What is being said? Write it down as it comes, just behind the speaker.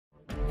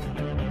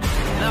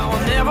Now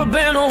I've never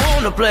been the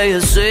one to play it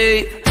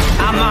safe.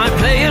 I might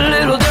play a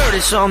little dirty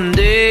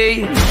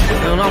someday,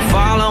 and I'm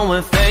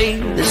following fate.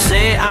 They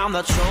say I'm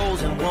the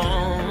chosen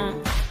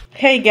one.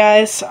 Hey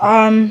guys,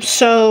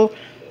 so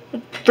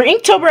for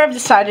Inktober I've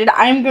decided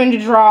I'm going to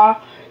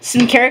draw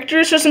some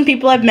characters for some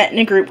people I've met in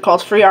a group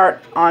called Free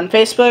Art on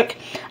Facebook.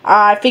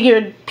 I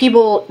figured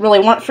people really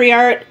want free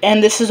art,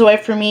 and this is a way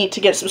for me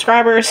to get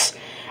subscribers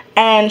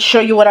and show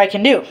you what I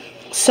can do.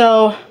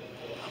 So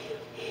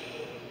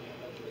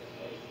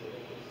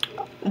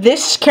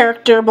this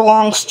character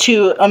belongs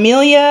to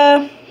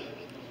Amelia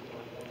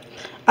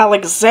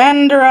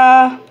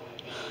Alexandra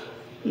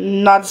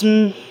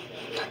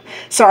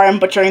sorry, I'm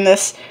butchering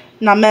this.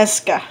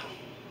 Nameska.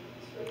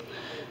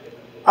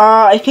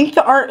 I think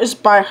the art is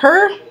by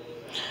her.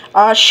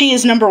 She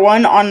is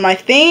 #1 on my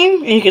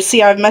theme. And you can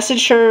see I've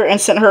messaged her and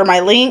sent her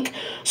my link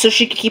so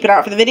she can keep it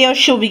out for the video.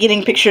 She'll be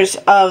getting pictures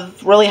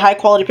of, really high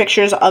quality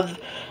pictures of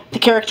the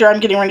character I'm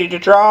getting ready to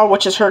draw,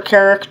 which is her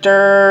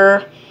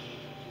character.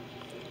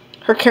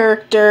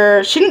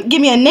 She didn't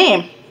give me a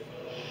name.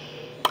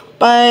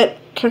 But,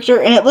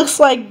 character, and it looks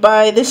like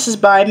this is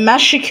by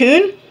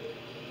Mashikun.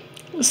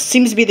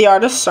 Seems to be the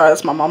artist. Sorry,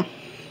 that's my mom.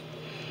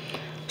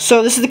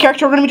 So this is the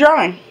character we're going to be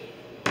drawing.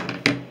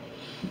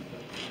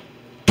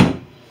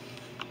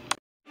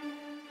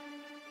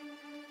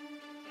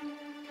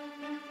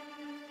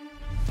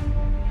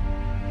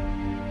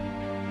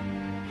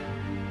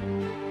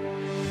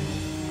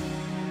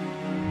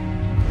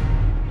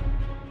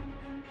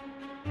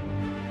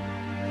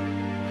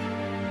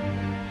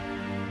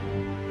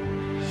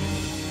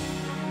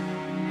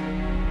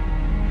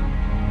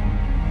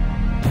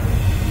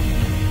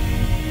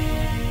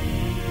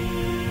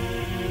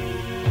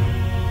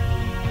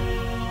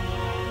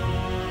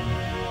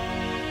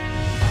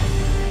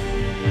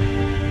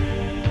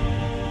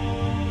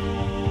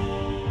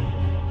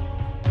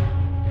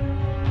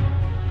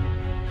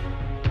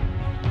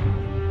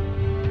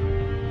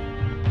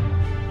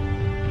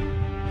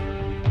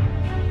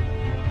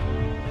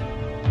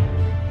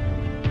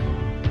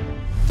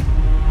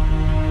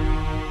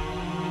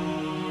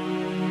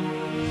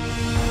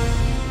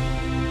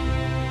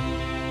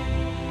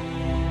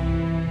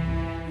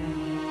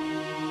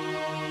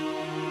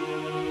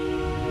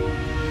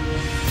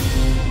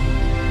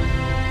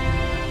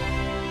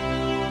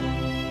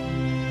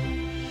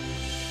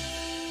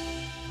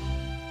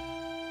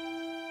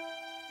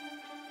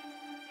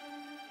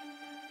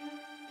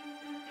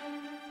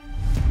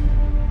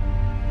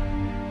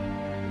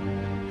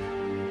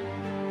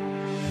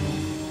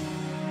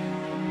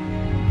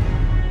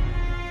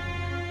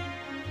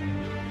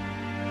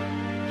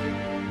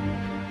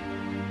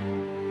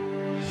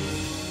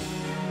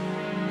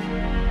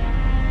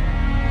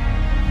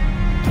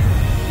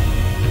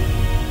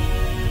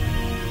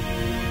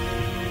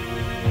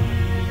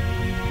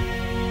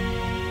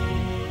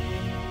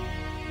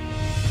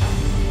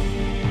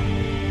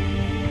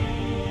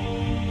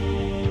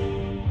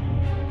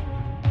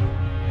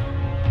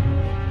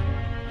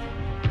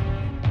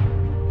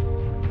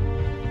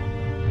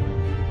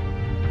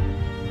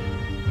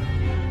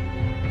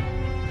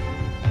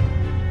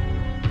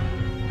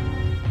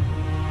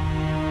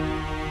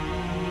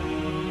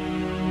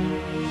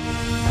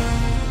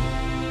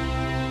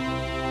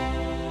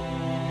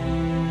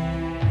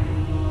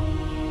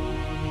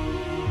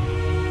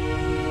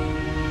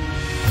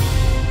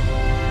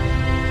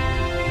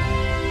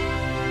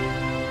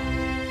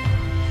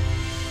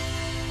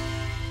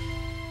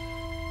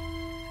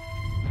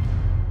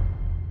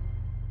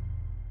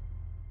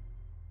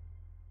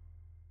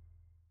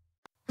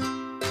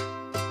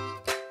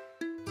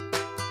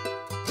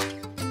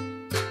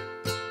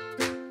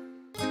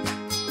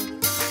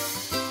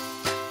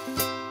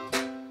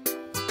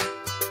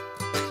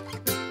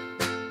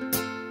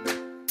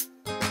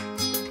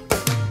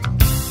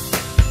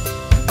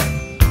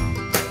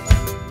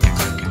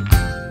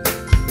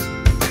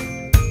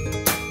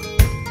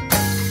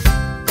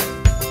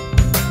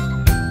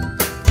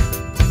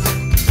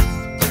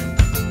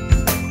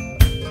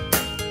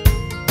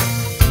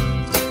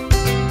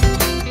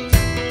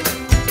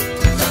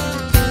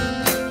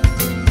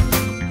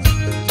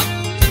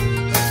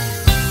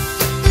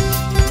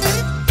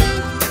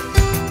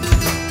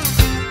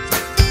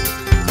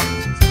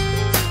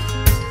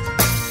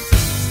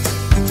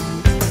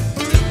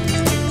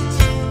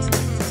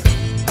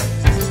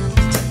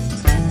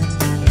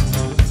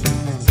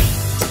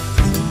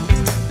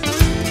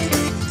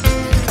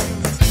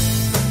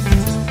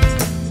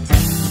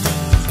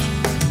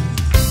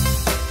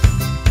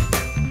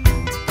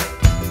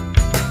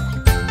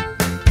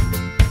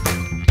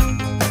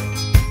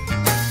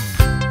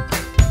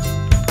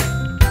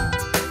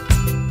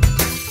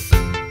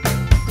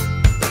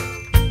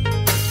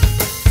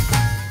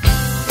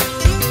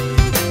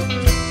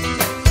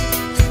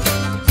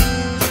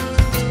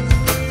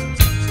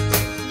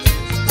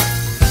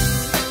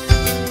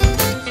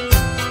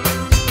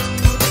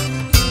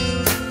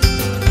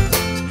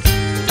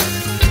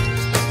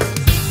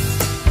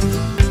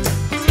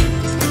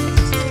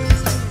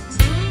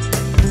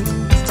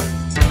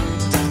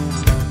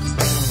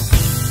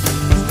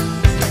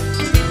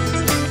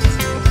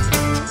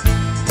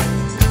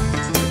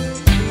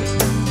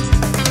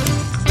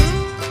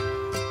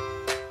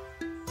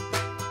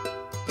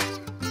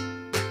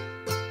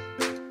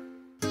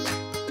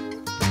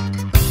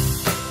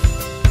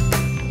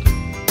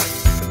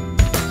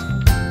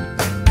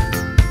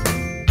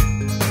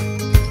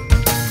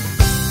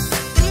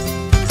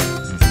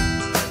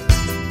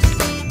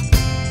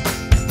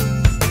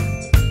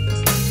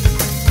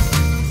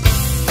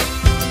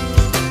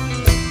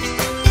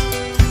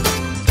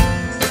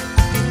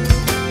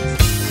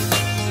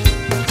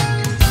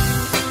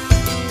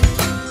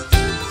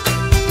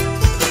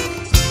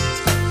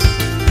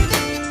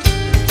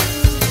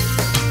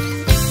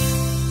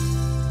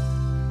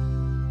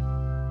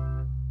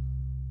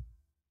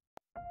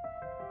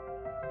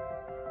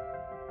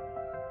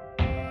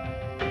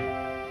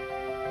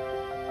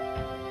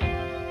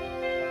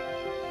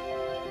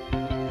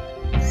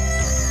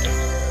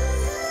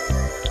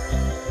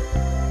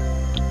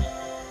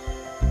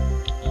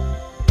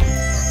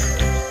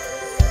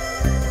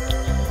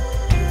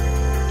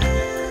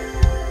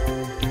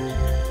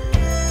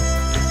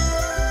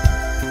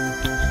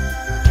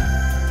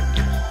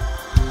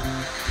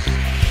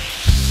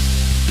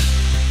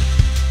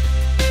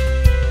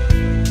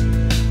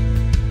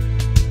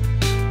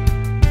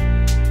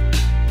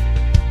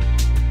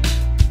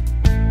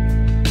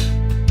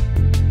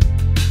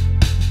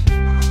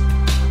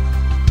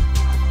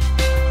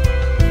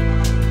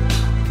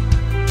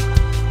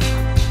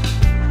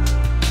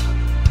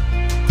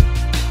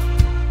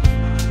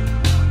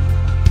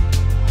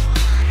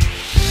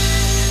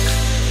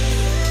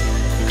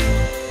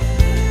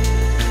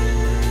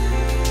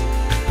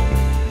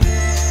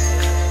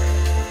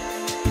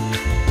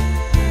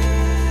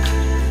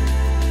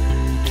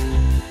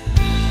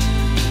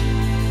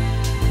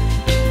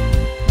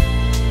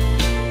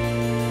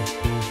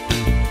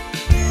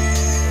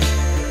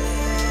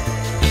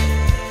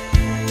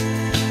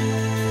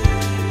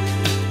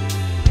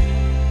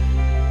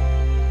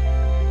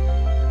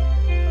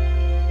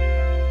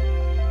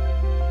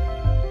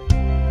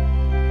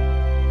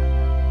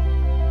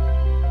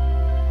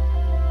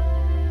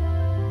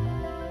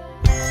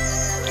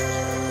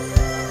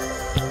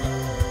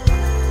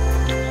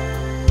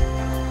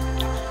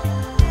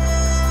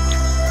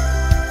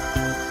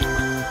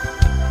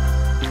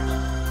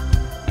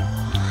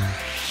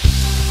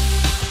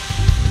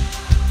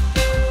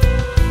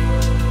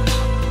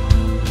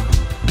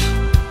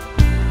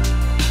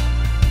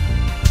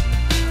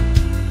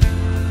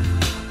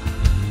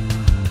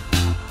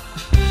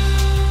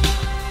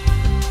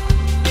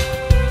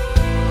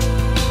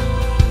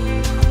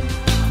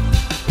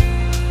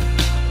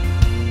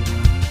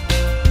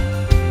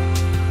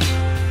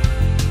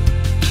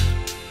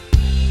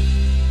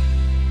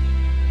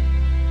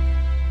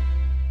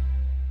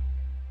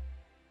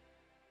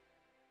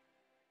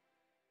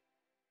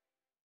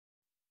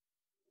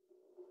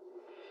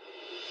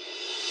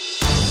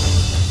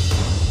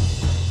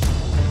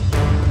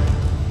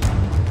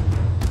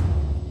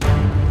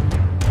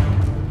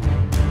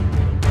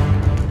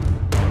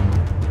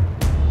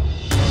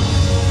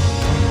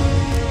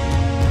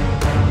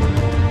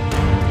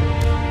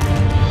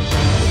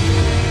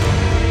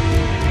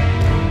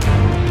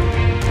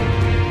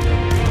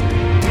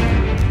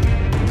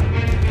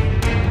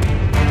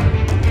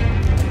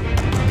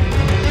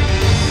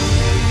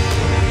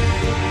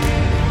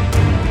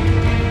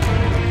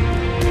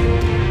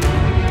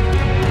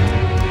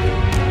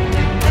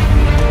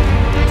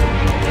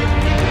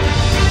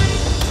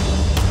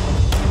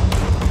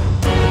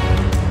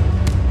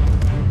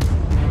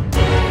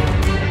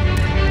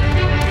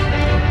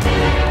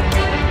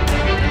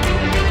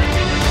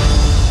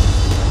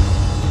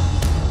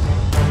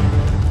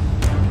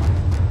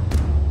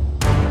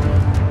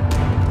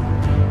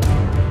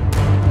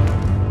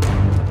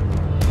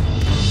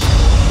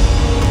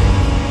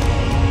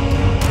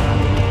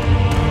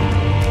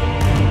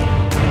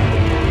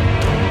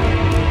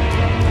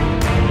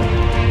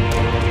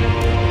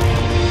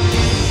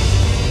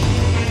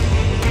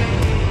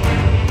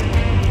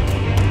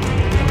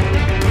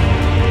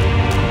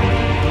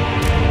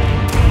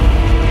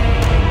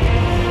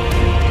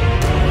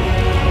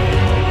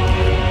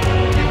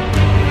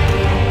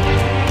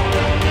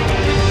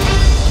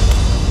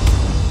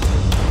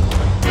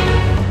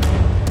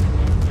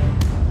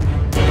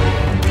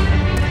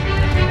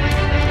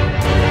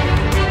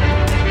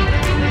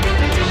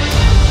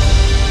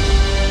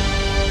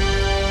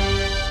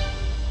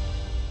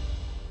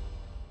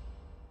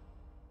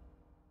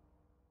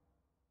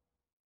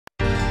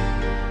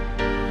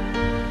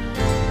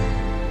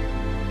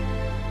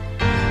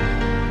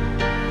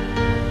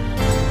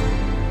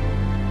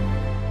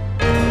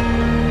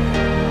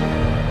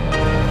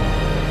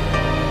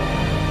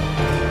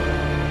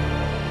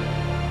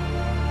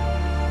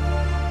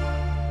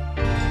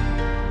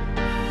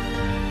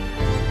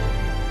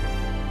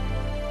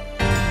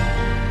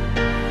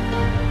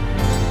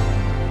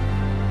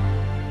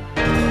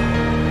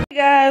 Hey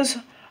guys,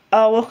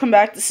 welcome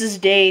back. This is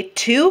day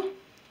 2.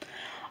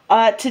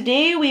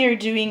 Today we are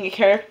doing a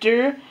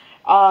character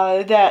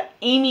that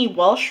Amy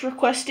Welsh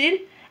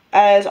requested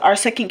as our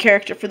second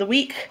character for the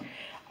week.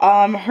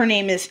 Her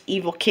name is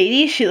Evil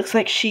Katie. She looks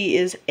like she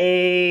is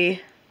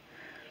a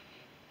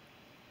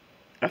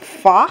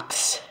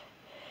fox.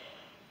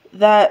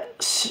 I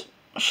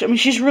mean,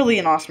 she's really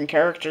an awesome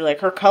character.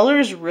 Like, her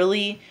colors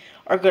really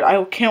are good.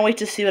 I can't wait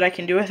to see what I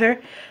can do with her.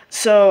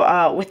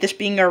 So, with this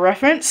being our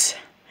reference,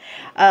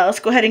 let's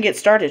go ahead and get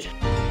started.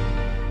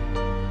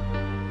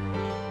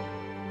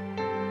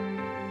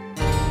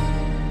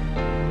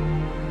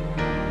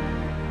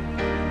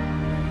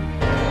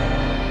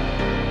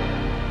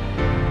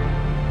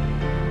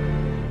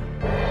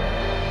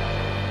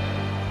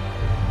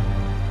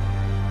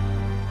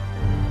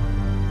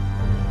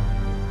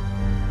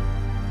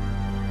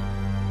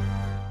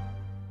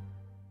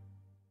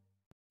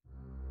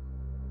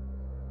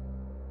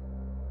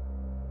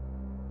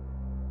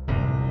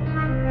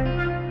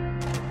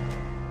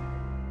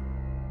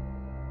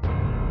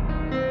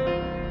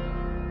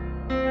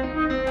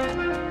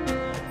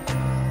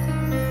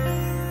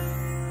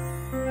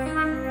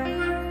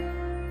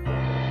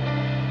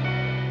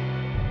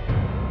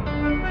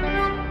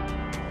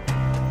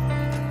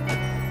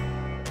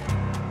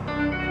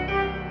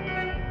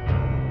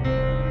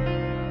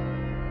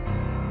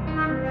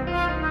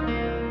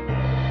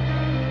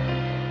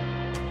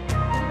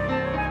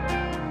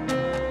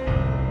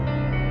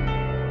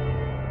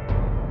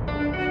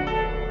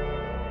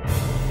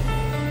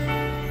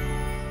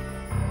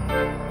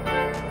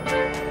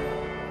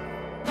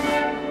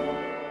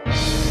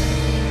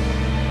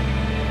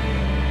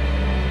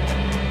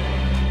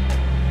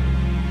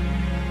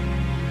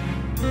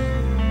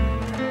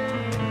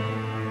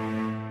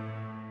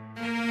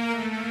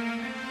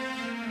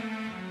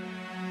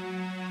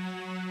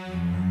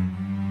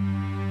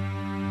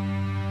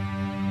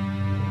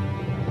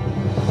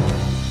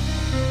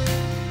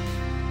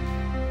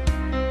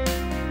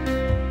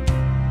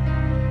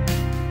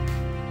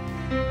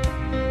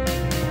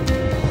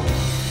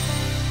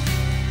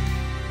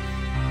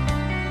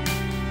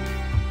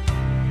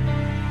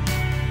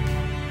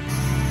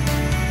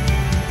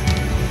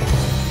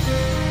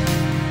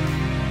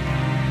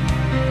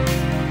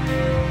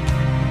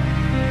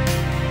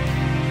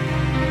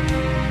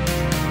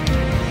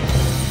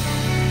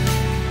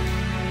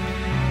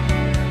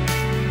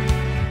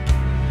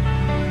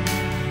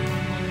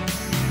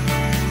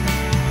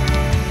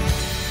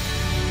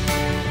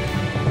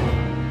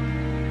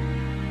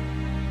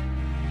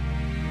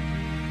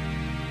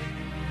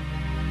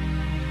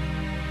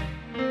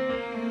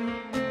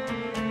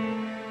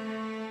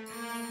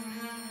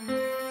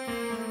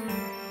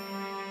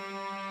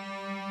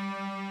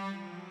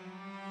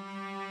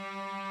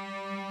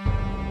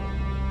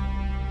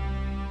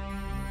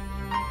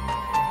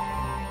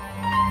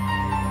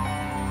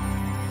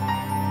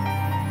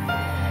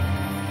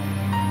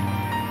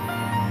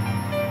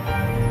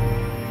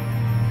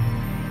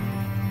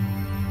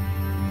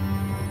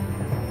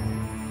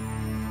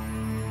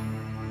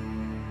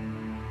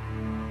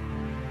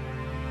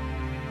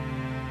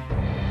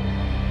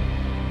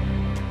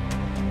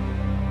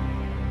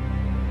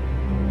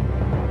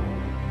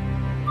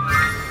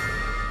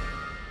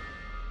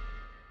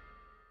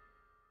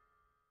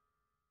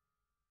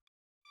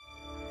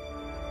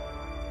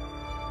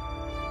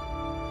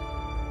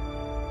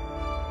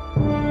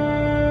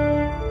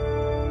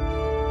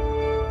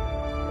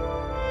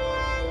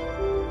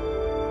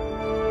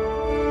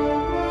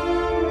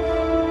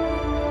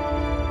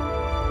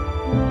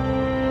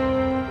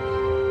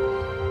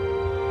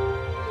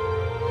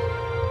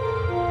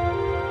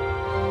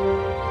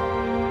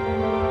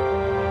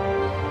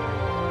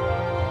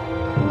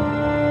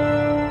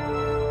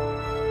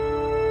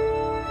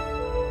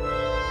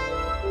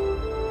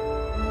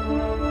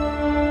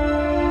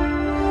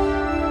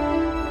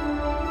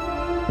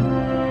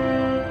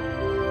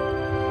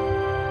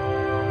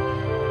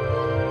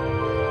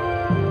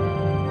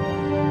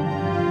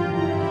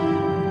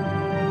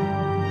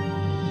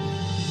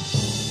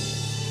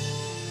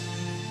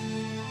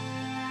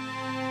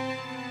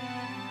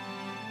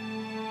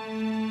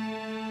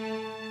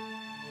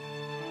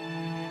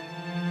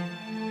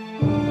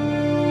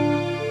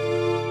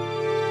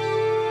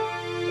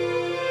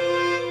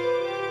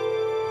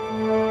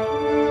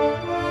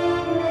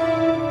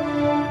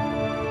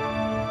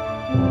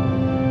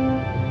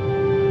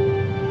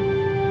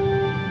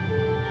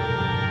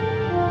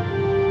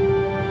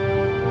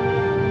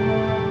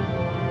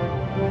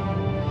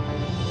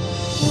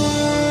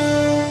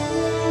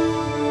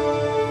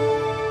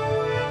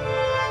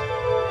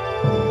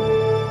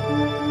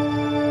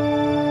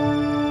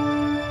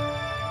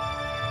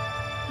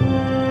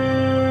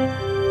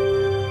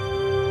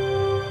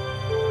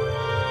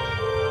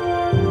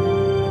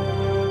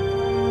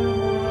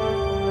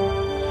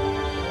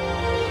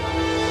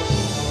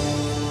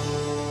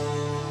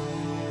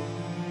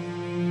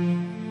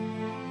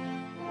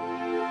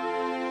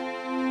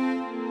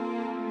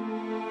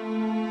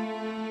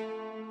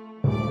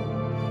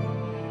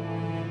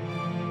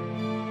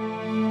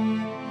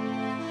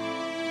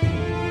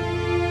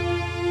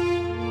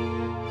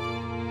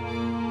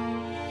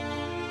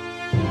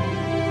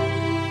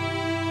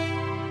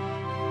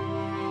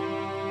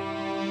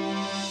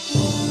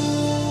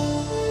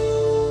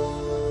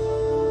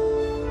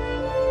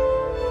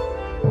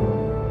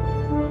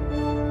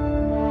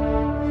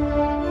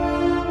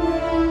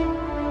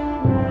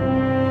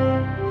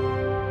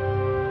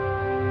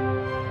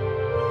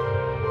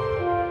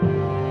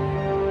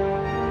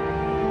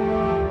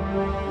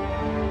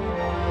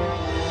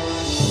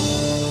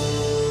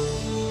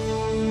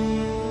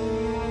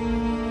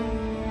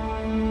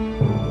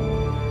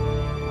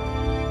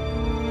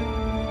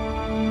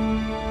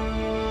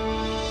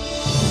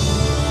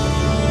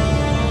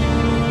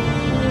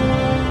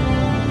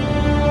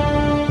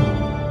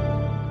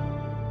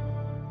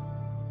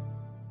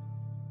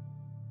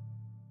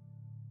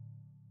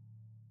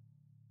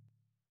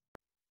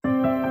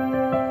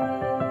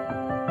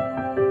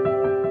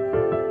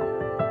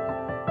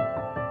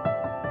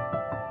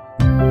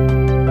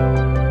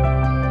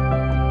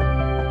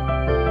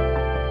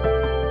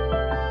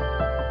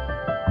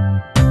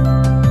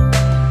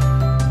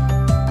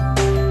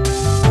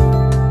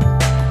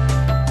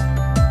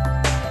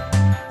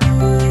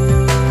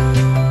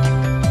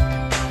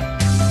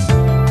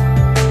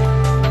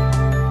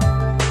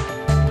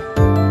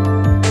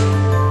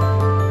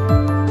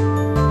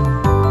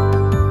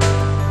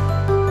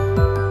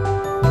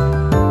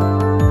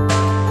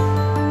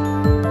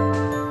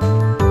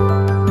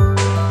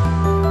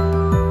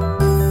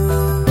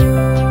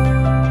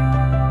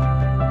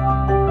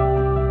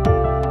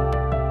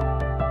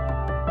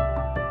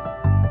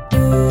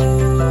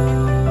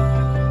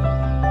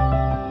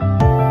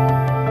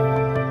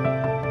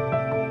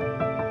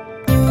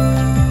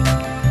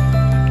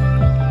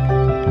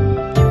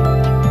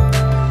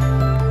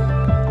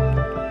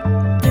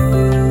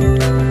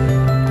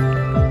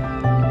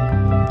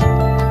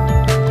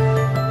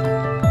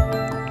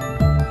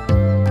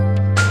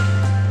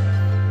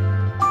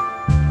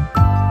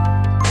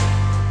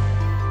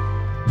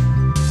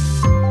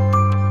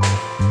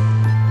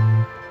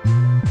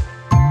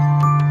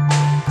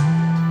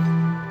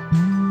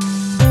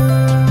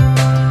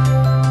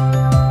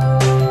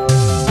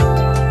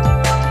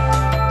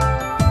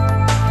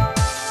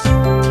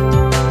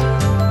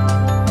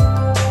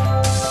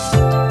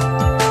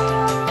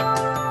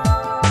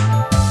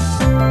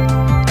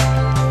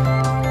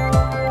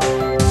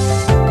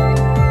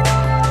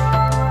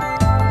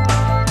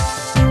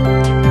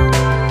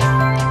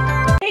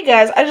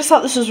 guys, I just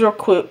thought this was real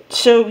quick.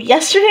 So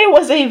yesterday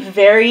was a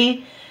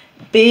very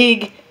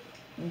big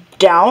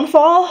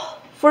downfall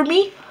for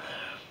me.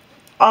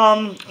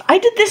 I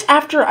did this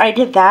after I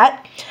did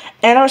that,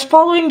 and I was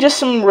following just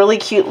some really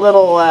cute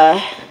little, drawing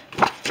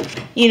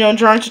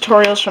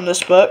tutorials from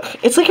this book.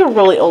 It's like a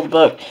really old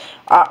book.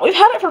 We've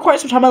had it for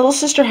quite some time. My little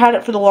sister had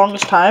it for the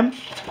longest time,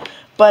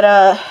 but,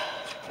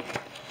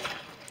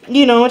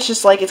 it's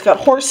just like, it's got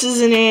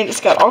horses in it, it's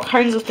got all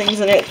kinds of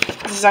things in it.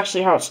 This is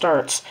actually how it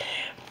starts.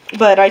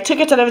 But I took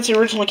it out of its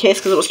original case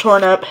because it was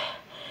torn up.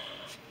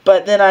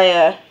 But then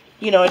I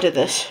did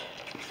this.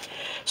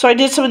 So I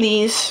did some of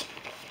these.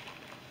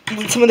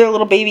 Did some of their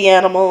little baby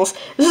animals.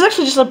 This is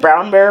actually just a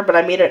brown bear, but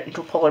I made it into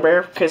a polar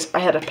bear because I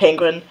had a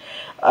penguin,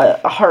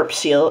 a harp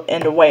seal,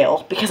 and a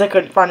whale because I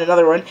couldn't find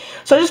another one.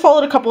 So I just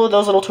followed a couple of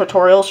those little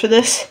tutorials for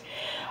this.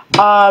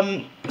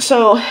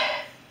 So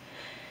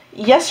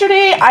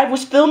yesterday I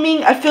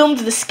filmed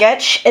the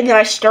sketch, and then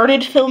I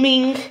started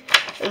filming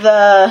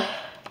the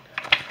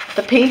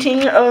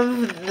painting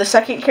of the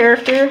second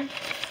character.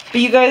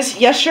 But you guys,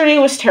 yesterday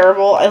was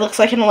terrible. It looks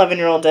like an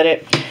 11-year-old did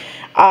it.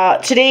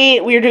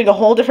 Today we are doing a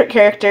whole different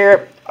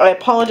character. I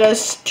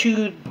apologize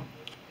to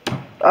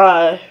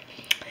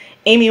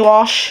Amy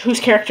Walsh, whose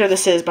character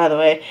this is, by the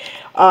way.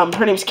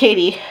 Her name's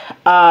Katie.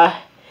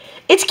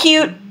 It's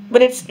cute,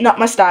 but it's not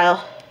my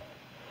style.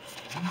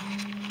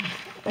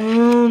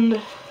 And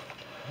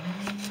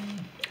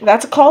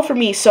that's a call for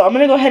me, so I'm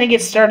going to go ahead and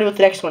get started with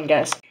the next one,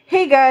 guys.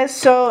 Hey guys,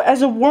 so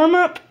as a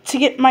warm-up to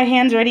get my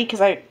hands ready,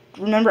 because I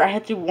remember I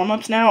had to do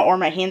warm-ups now, or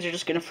my hands are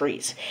just going to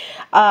freeze,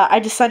 I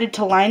decided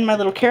to line my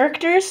little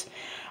characters,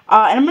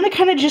 and I'm going to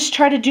kind of just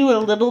try to do a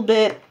little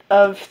bit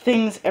of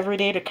things every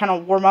day to kind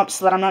of warm up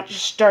so that I'm not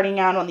just starting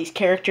out on these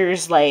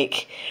characters,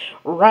 like,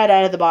 right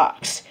out of the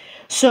box.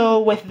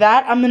 So with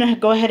that, I'm going to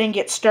go ahead and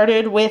get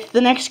started with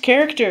the next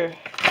character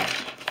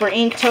for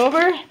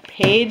Inktober,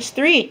 page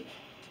 3.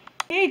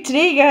 Okay,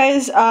 today,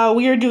 guys,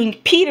 we are doing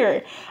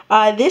Peter.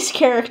 This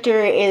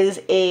character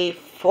is a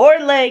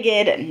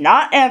four-legged,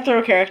 not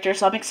anthro character,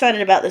 so I'm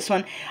excited about this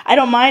one. I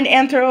don't mind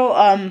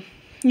anthro,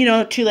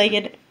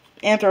 two-legged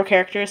anthro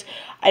characters.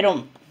 I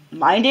don't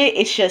mind it.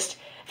 It's just,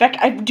 in fact,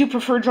 I do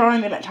prefer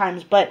drawing them at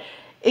times, but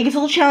it gets a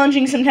little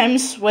challenging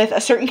sometimes with a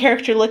certain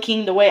character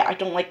looking the way I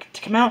don't like it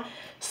to come out,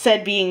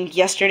 said being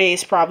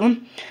yesterday's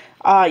problem.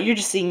 You're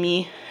just seeing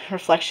me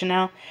reflection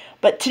now.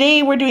 But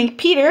today we're doing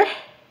Peter.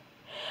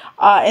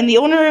 And the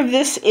owner of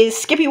this is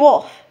Skippy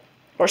Wolf,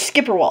 or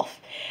Skipper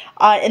Wolf.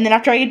 And then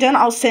after I get done,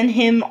 I'll send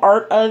him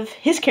art of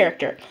his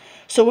character.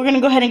 So we're going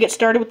to go ahead and get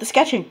started with the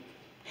sketching.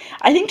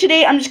 I think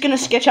today I'm just going to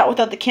sketch out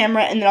without the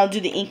camera, and then I'll do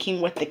the inking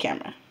with the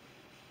camera.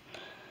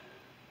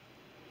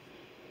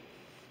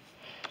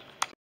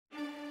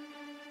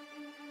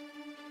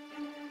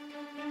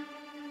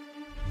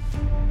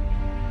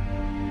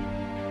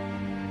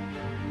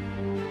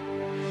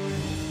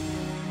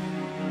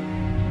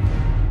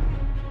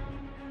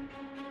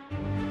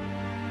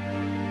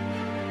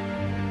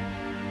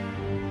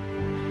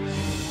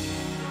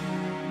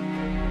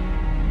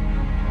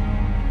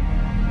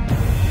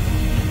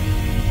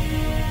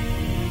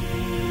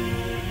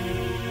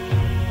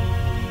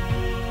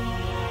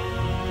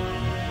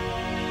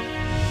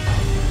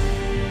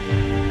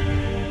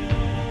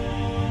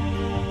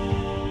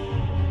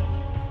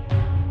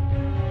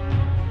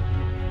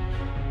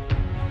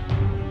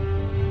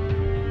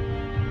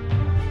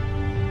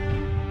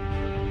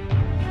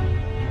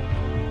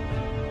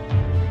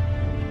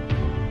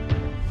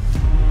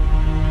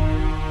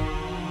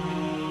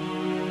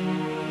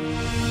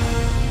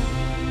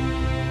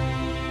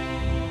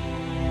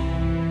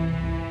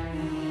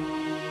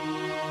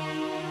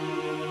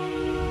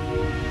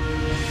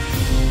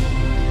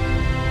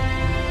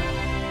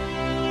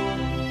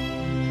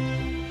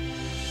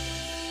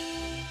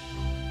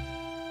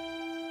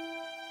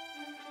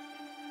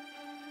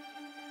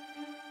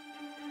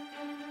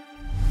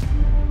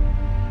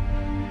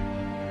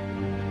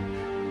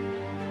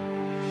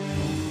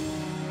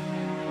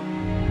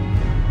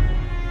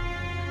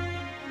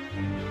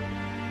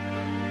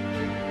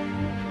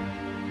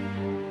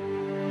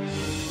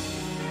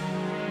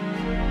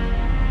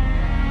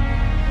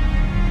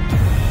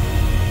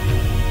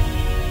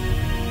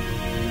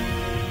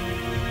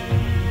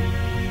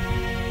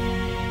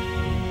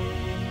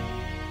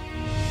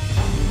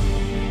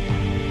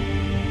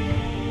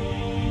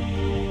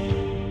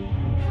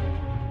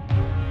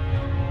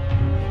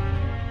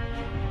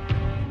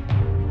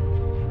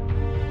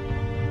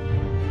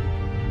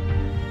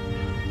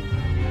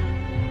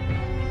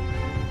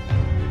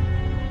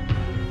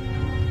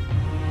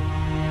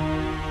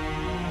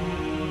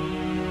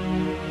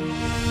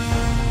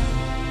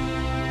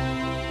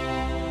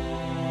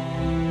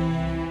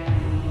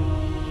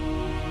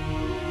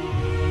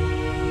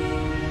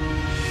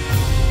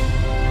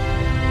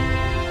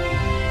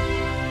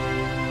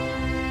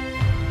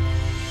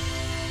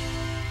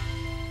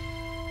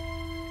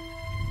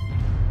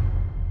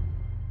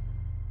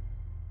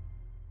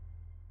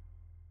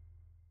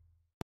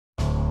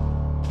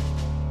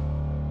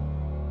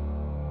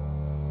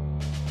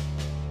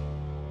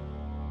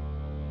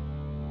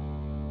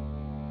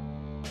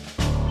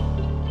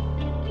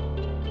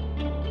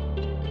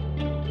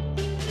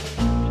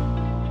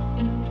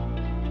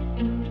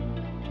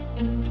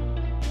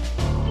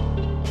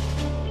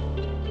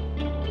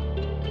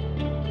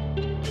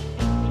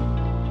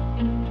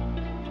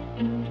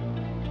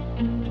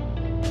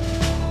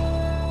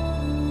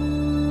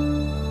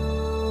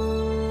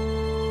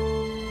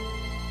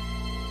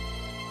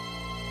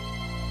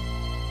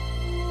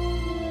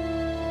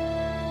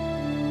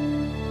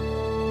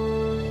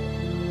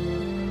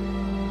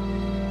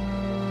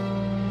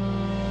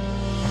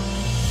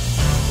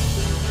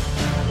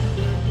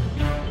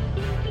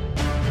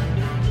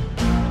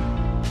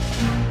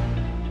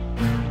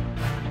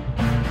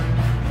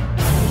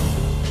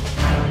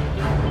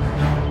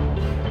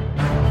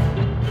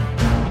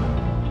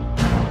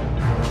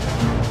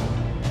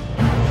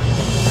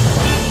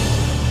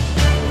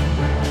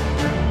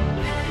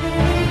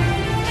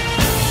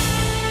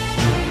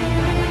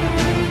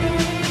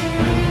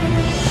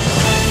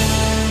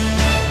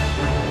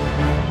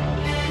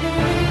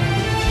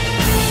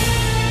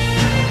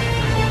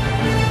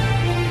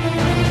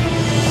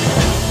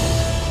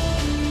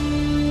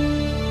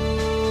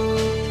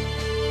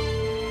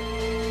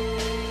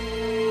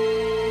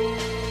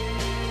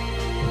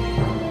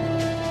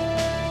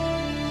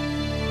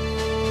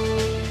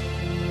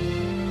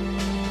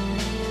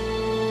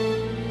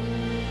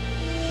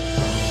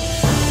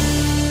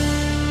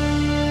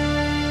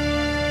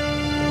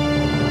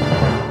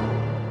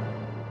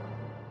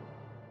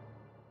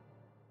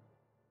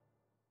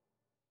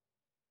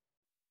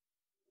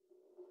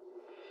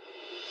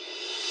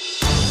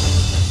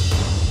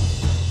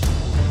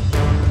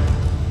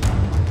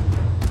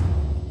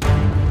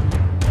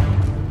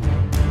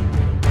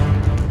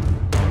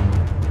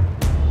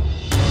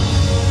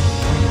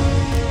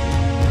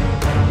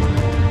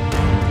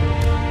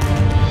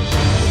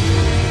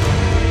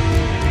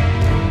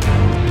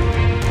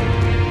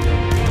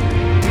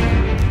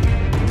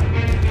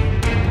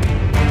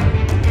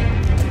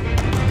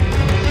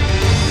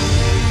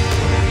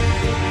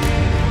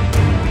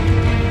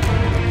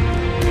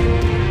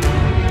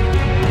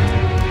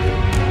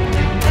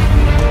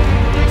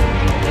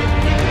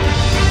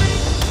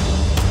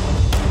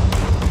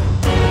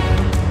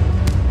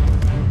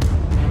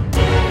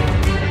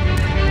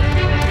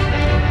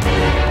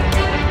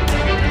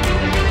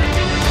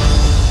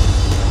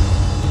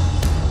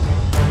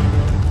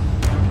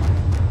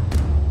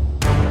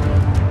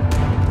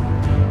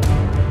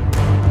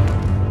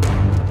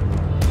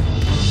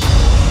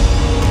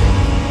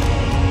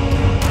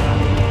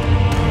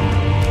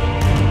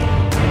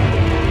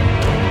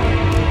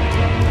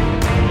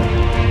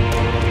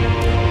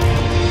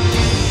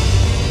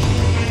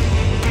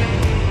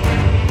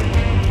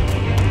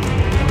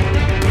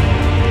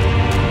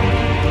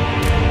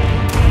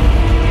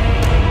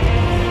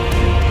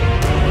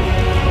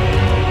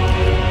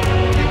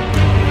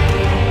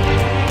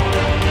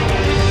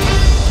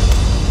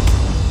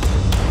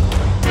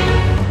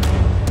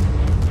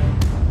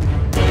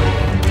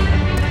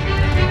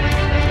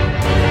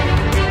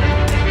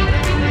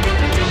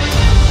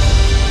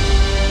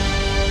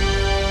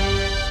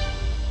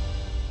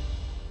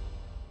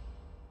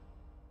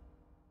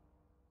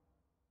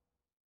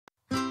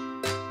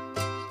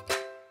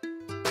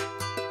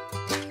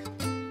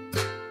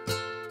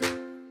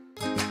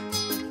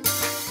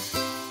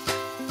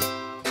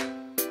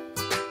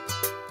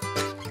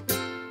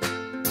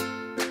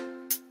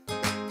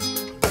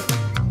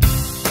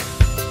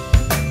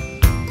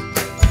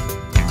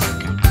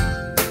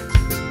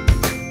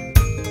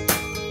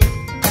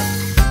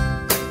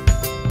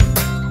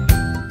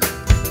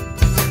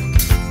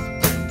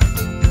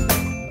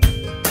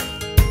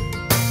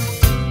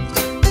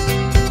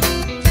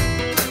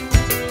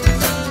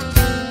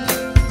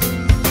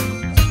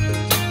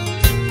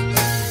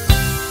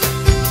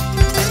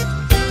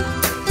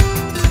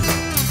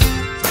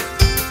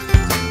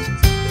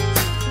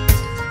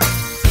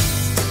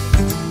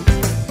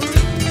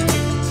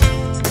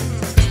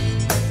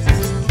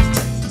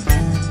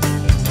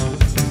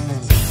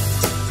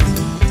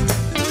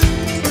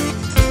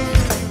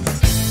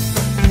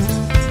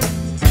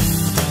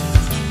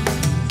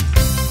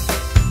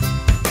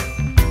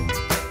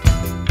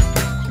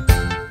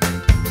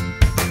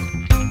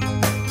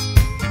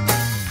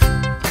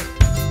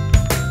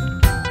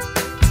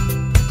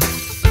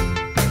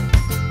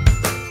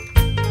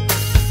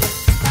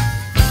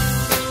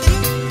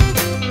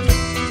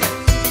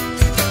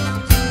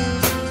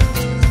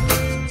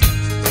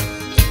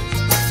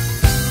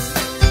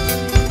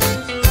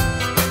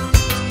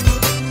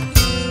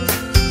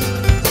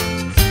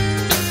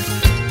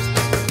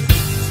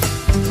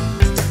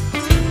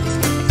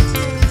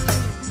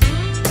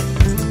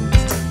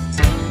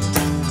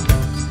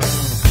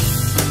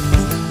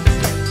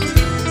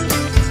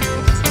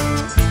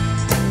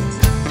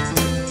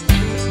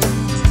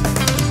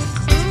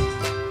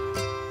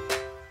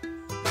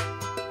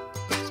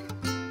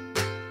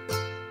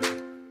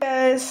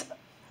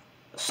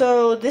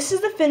 so this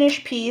is the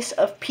finished piece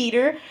of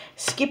Peter,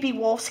 Skippy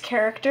Wolf's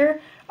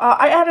character.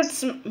 I added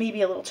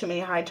maybe a little too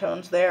many high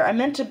tones there. I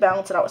meant to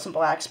balance it out with some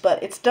blacks,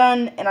 but it's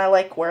done, and I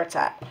like where it's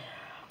at.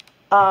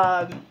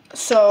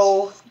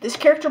 So this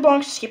character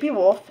belongs to Skippy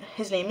Wolf.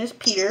 His name is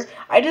Peter.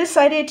 I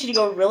decided to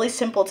go really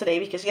simple today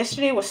because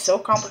yesterday was so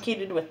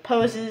complicated with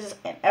poses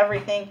and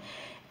everything,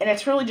 and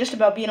it's really just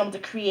about being able to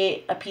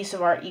create a piece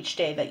of art each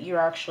day that you're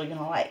actually going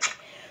to like.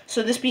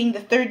 So this being the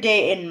third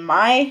day in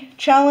my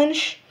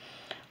challenge,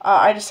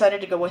 I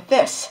decided to go with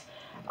this.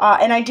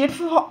 And I did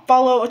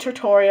follow a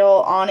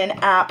tutorial on an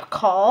app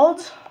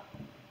called,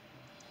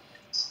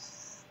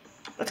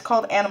 it's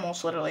called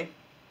Animals, literally.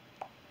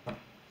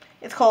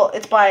 It's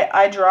by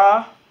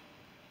iDraw,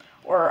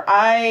 or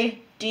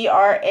IDRAWOK,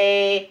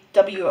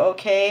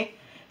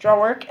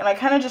 Drawwork, and I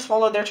kind of just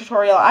followed their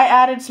tutorial. I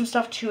added some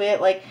stuff to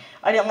it, like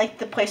I didn't like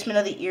the placement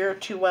of the ear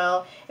too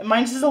well, and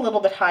mine's is a little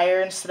bit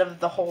higher instead of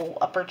the whole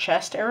upper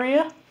chest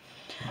area.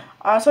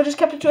 So I just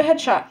kept it to a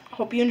headshot.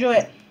 Hope you enjoy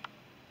it.